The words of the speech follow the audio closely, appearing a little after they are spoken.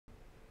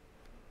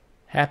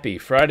Happy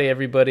Friday,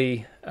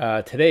 everybody.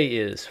 Today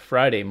is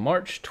Friday,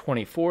 March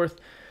 24th,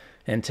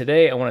 and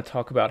today I want to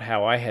talk about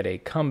how I had a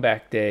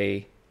comeback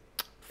day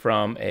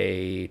from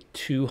a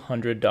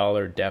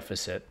 $200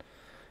 deficit.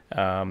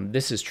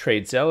 This is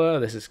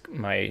TradeZella. This is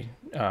my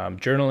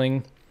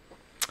journaling,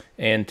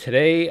 and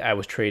today I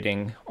was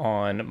trading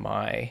on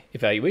my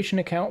evaluation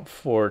account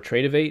for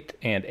Tradevate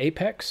and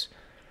Apex,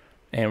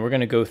 and we're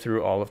going to go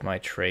through all of my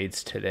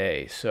trades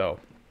today. So,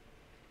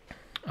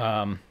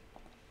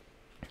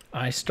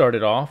 I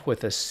started off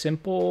with a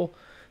simple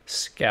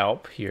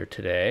scalp here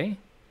today,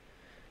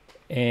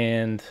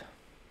 and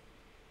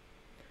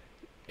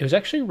it was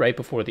actually right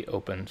before the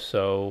open.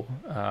 So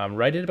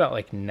right at about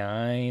like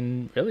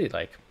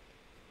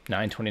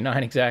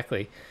 9:29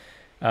 exactly.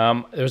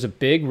 There was a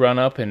big run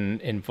up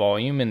in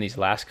volume in these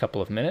last couple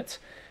of minutes,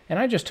 and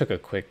I just took a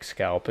quick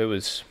scalp. It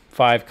was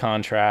 5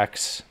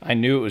 contracts. I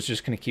knew it was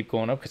just going to keep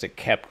going up because it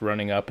kept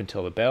running up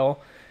until the bell,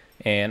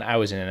 and I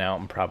was in and out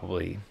in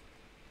probably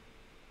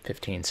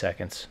 15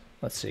 seconds.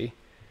 Let's see.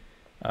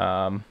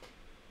 Whatever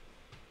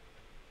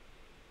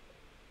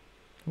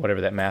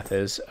that math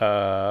is.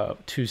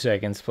 2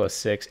 seconds plus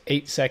 6,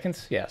 8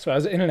 seconds. Yeah, so I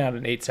was in and out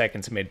in 8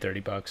 seconds and made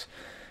 $30.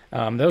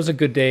 That was a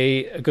good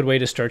day, a good way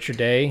to start your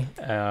day.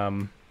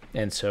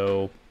 And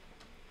so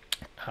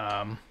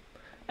I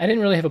didn't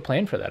really have a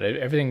plan for that.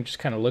 Everything just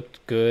kind of looked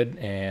good,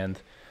 and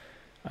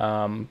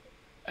I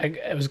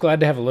was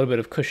glad to have a little bit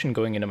of cushion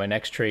going into my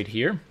next trade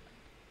here.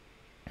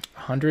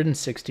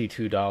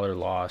 $162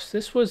 loss.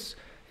 This was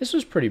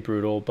pretty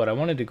brutal, but I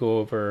wanted to go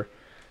over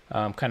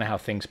kind of how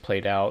things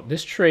played out.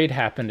 This trade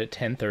happened at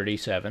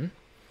 10:37,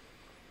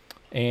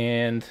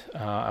 and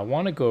I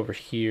want to go over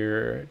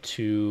here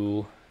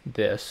to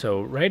this.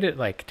 So right at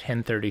like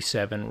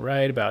 10:37,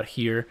 right about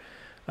here,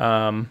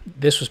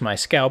 this was my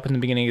scalp in the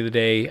beginning of the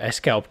day. I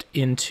scalped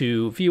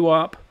into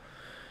VWAP,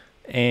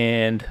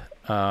 and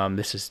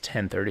this is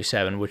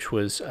 10:37, which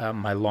was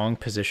my long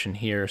position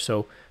here.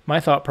 So my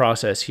thought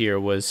process here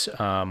was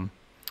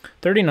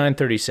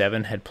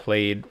 39.37 had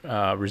played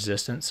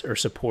resistance or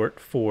support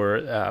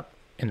for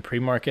in the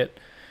pre-market,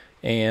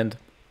 and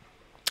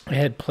it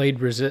had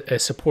played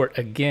support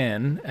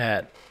again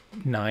at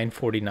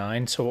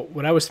 9:49. So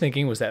what I was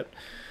thinking was that,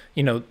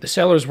 the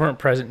sellers weren't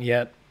present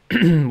yet.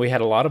 We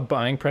had a lot of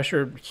buying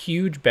pressure,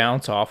 huge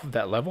bounce off of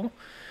that level.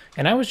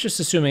 And I was just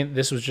assuming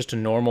this was just a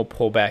normal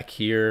pullback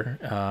here.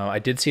 I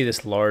did see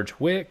this large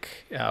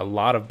wick, a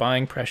lot of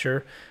buying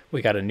pressure.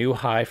 We got a new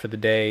high for the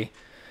day.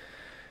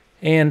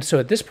 And so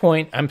at this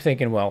point, I'm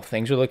thinking, well,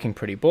 things are looking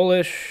pretty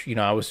bullish.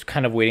 I was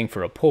kind of waiting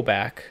for a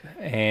pullback.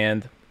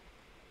 And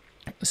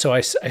so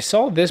I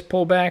saw this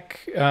pullback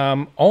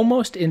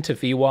almost into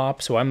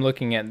VWAP. So I'm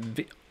looking at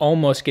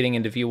almost getting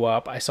into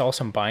VWAP. I saw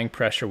some buying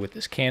pressure with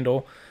this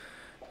candle.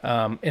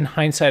 In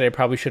hindsight, I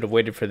probably should have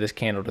waited for this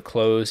candle to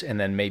close and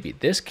then maybe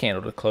this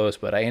candle to close,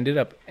 but I ended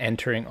up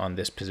entering on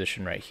this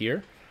position right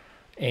here.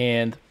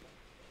 And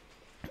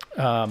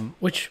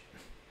which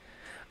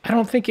I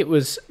don't think it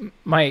was,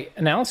 my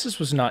analysis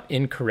was not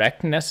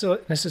incorrect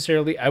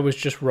necessarily. I was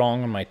just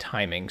wrong on my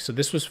timing. So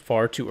this was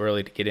far too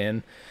early to get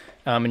in.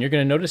 And you're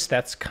going to notice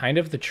that's kind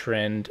of the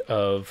trend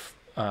of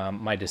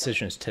my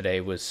decisions today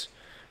was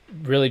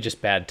really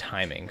just bad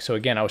timing. So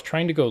again, I was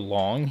trying to go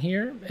long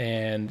here,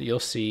 and you'll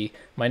see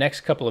my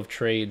next couple of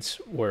trades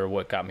were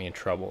what got me in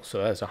trouble.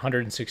 So that's a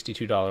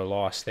 $162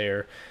 loss there.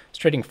 I was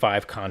trading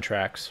 5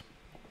 contracts.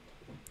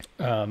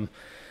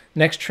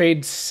 Next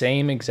trade,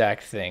 same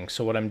exact thing.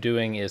 So what I'm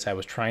doing is I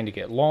was trying to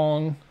get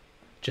long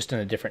just in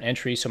a different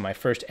entry. So my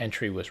first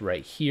entry was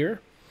right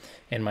here,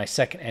 and my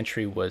second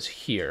entry was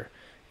here.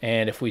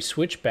 And if we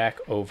switch back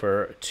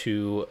over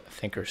to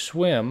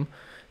Thinkorswim,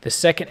 the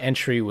second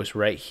entry was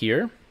right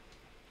here.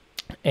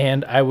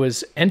 And I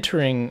was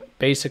entering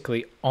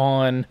basically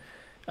on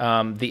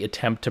the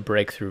attempt to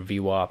break through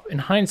VWAP. In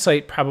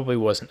hindsight, probably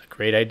wasn't a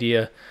great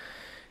idea.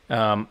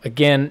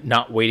 Again,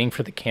 not waiting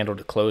for the candle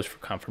to close for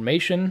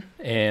confirmation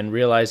and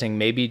realizing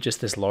maybe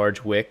just this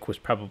large wick was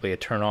probably a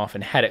turnoff,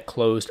 and had it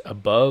closed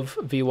above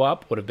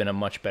VWAP would have been a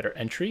much better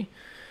entry.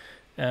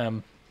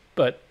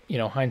 But,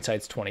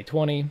 hindsight's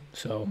 2020.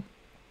 So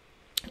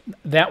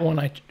that one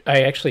I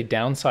actually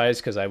downsized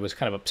because I was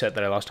kind of upset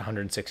that I lost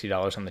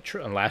 $160 on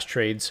the last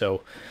trade.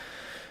 So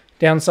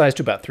downsized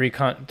to about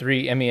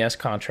three MES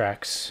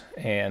contracts,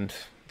 and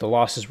the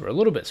losses were a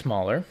little bit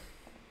smaller.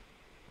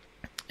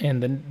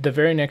 And then the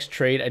very next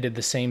trade, I did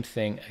the same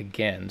thing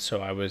again.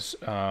 So I was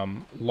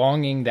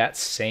longing that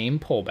same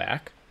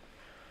pullback.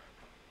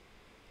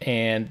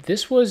 And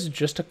this was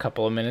just a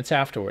couple of minutes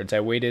afterwards.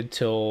 I waited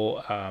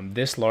till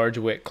this large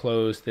wick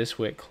closed, this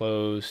wick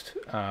closed,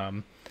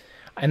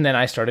 and then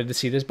I started to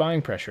see this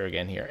buying pressure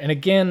again here. And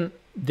again,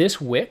 this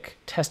wick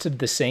tested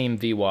the same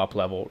VWAP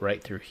level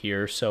right through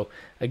here. So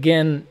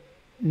again,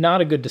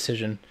 not a good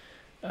decision.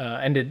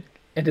 Ended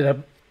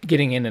up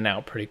getting in and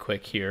out pretty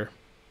quick here.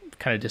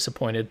 Kind of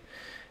disappointed.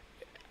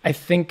 I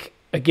think,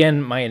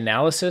 again, my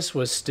analysis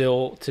was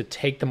still to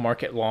take the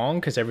market long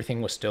because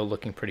everything was still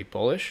looking pretty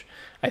bullish.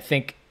 I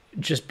think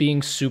just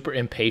being super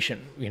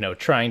impatient,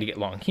 trying to get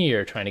long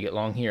here, trying to get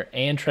long here,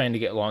 and trying to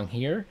get long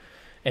here,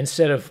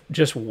 instead of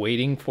just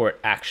waiting for it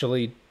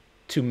actually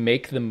to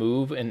make the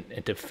move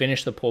and to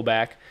finish the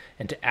pullback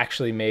and to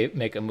actually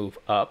make a move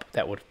up.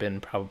 That would have been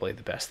probably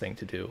the best thing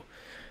to do.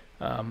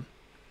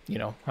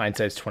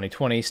 Hindsight's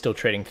 2020, still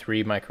trading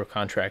 3 micro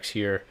contracts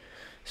here.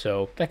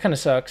 So that kind of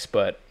sucks,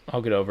 but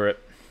I'll get over it.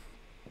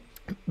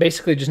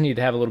 Basically just need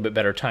to have a little bit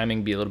better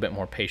timing, be a little bit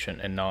more patient,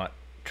 and not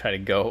try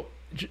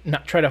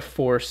to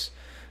force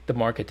the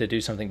market to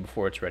do something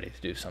before it's ready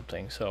to do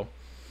something. So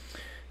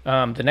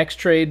the next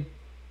trade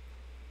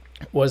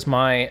was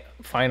my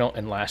final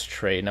and last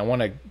trade. And I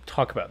want to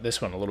talk about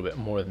this one a little bit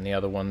more than the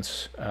other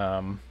ones,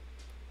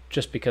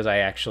 just because I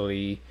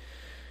actually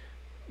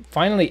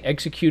finally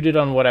executed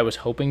on what I was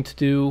hoping to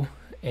do.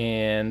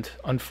 And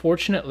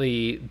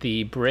unfortunately,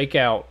 the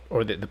breakout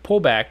or the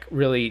pullback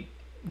really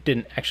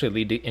didn't actually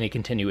lead to any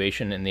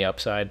continuation in the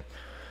upside.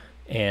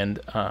 And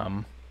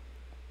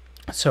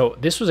so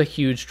this was a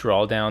huge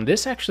drawdown.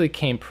 This actually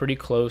came pretty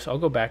close. I'll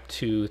go back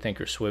to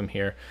Thinkorswim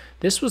here.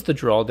 This was the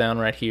drawdown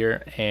right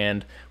here,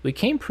 and we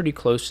came pretty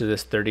close to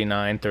this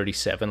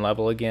 39.37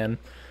 level again.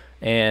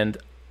 And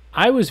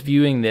I was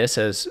viewing this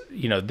as,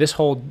 this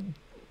whole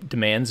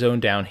demand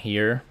zone down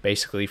here,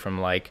 basically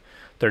from like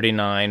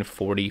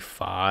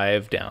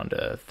 39.45 down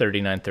to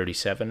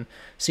 39.37,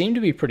 seemed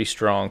to be pretty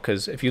strong,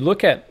 because if you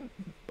look at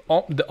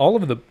all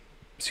of the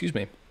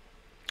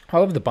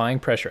buying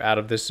pressure out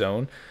of this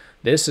zone,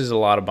 this is a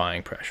lot of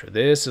buying pressure.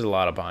 This is a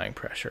lot of buying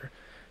pressure.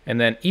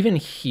 And then even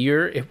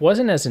here, it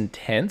wasn't as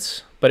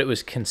intense, but it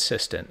was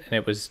consistent. And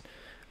it was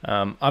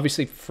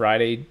obviously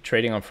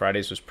trading on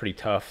Fridays was pretty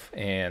tough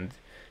and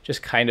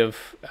just kind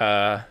of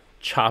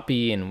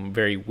choppy and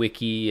very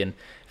wicky. And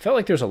it felt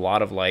like there's a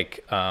lot of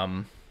like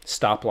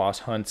stop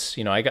loss hunts.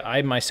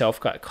 I myself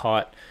got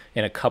caught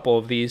in a couple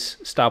of these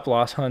stop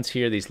loss hunts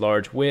here, these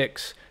large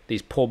wicks,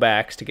 these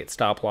pullbacks to get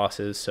stop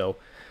losses. So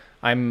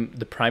I'm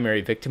the primary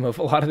victim of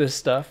a lot of this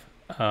stuff.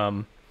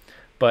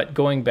 But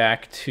going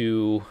back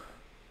to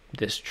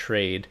this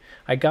trade,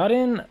 I got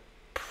in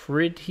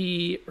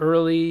pretty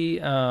early,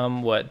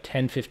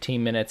 10-15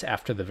 minutes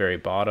after the very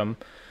bottom.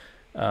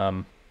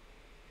 Again,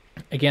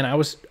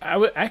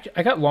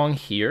 I got long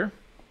here,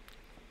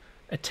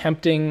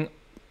 attempting.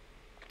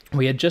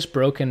 We had just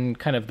broken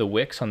kind of the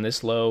wicks on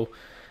this low,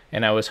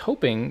 and I was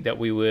hoping that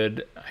we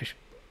would.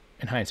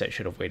 In hindsight,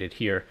 should have waited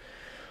here.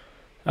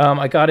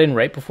 I got in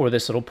right before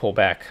this little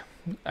pullback.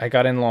 I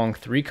got in long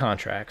 3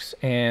 contracts,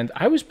 and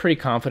I was pretty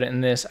confident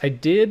in this.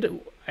 I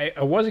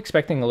was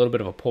expecting a little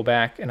bit of a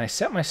pullback, and I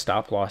set my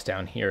stop loss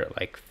down here at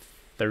like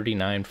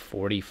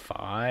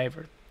 39.45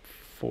 or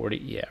 40,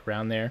 yeah,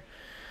 around there.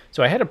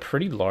 So I had a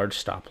pretty large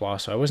stop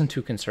loss, so I wasn't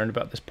too concerned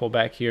about this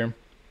pullback here.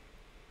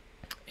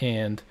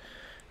 And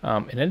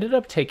it ended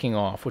up taking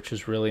off, which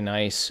was really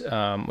nice.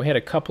 We had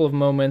a couple of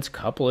moments,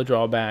 couple of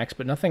drawbacks,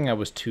 but nothing I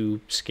was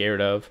too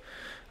scared of.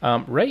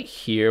 Right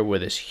here where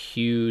this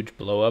huge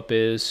blow up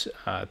is,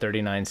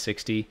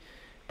 39.60,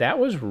 that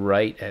was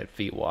right at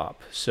VWAP.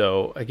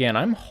 So again,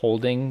 I'm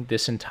holding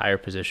this entire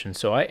position.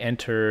 So I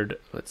entered,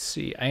 I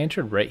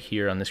entered right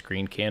here on this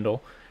green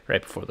candle,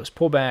 right before this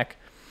pullback.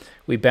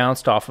 We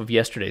bounced off of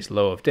yesterday's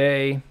low of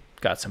day,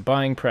 got some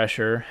buying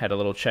pressure, had a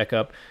little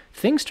checkup.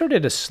 Things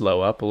started to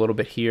slow up a little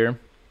bit here.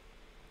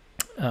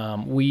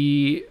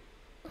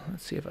 Let's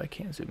see if I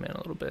can zoom in a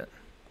little bit.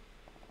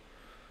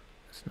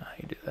 That's not how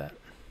you do that.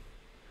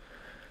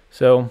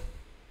 So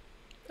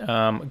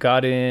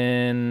got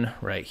in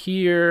right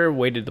here,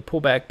 waited the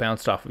pullback,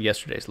 bounced off of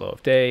yesterday's low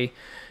of day.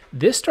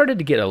 This started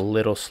to get a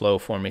little slow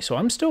for me, so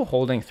I'm still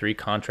holding 3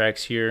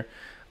 contracts here.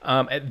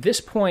 At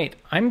this point,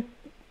 I'm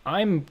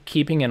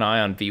keeping an eye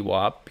on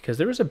VWAP because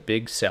there was a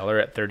big seller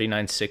at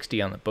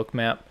 39.60 on the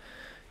Bookmap,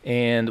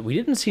 and we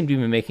didn't seem to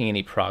be making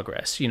any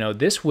progress.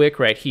 This wick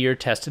right here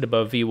tested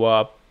above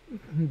VWAP.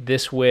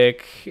 This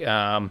wick,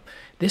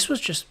 this was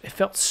just, it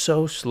felt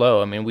so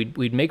slow. I mean,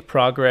 we'd make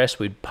progress,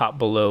 we'd pop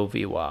below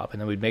VWAP,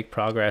 and then we'd make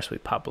progress,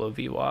 we'd pop below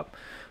VWAP.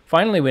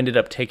 Finally, we ended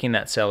up taking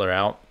that seller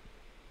out,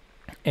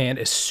 and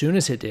as soon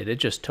as it did, it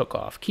just took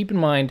off. Keep in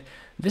mind,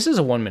 this is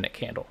a 1-minute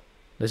candle.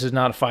 This is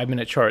not a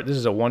 5-minute chart. This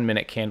is a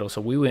 1-minute candle.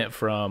 So we went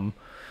from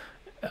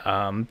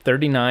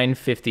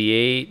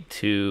 39.58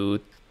 to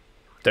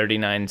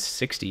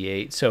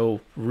 39.68. So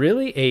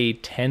really a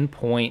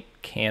 10-point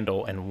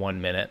candle in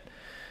 1 minute.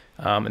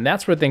 And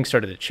that's where things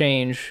started to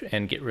change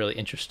and get really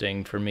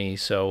interesting for me.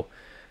 So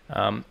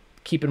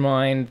keep in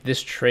mind,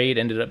 this trade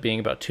ended up being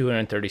about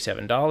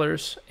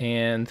 $237.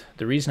 And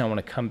the reason I want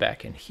to come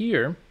back in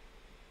here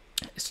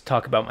is to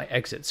talk about my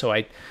exit. So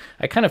I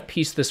kind of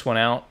pieced this one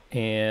out,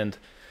 and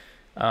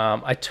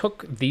I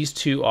took these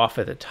 2 off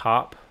at the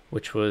top,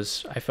 which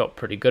was, I felt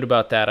pretty good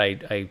about that.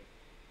 I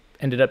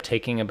ended up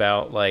taking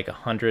about like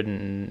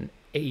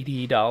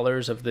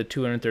 $180 of the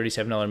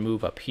 $237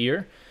 move up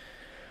here.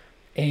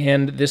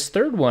 And this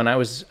third one, I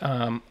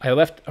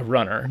left a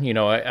runner.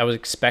 I was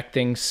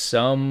expecting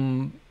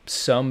some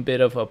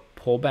bit of a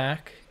pullback,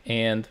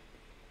 and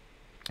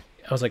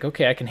I was like,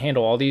 okay, I can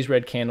handle all these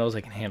red candles.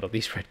 I can handle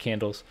these red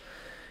candles.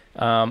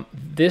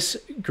 This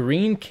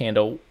green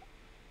candle,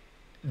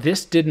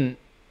 this didn't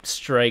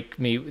strike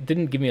me,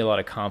 didn't give me a lot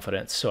of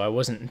confidence. So I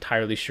wasn't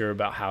entirely sure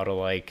about how to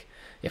like,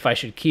 if I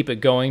should keep it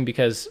going,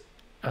 because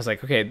I was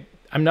like, okay,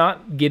 I'm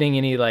not getting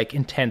any like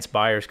intense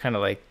buyers, kind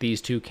of like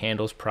these two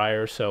candles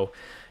prior. So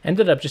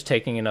ended up just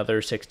taking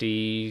another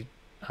 60,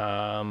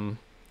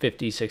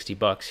 50, 60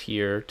 bucks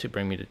here to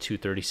bring me to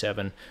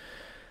 237.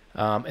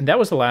 And that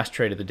was the last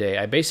trade of the day.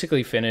 I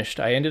basically finished,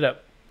 I ended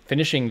up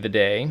finishing the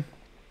day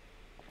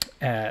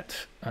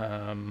at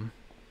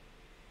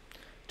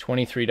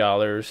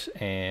 $23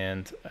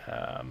 and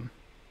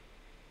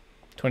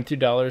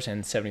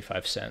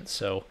 $23.75.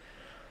 So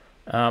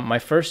my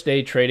first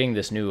day trading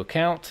this new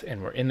account,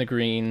 and we're in the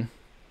green,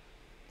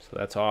 so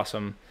that's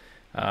awesome.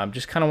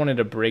 Just kind of wanted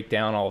to break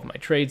down all of my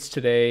trades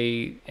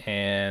today,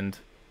 and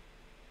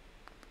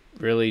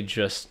really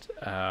just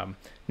now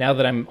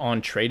that I'm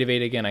on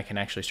Tradevate again, I can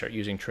actually start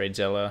using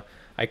TradeZilla.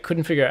 I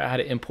couldn't figure out how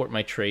to import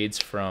my trades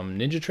from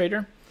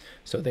NinjaTrader,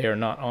 so they are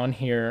not on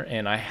here,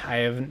 and I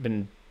haven't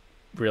been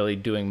really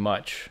doing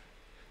much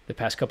the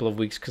past couple of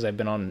weeks because I've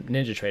been on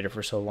NinjaTrader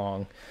for so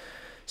long.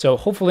 So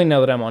hopefully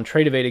now that I'm on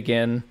Tradevate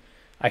again,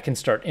 I can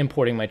start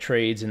importing my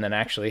trades and then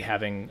actually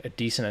having a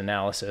decent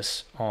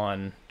analysis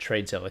on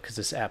TradeZilla, because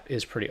this app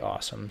is pretty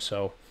awesome.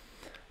 So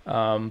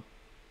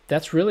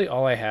that's really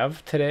all I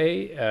have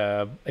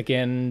today.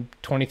 Again,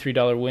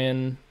 $23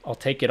 win. I'll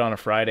take it on a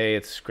Friday.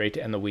 It's great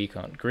to end the week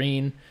on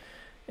green.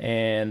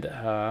 And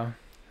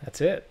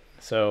that's it.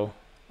 So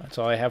that's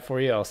all I have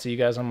for you. I'll see you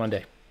guys on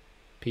Monday.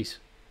 Peace.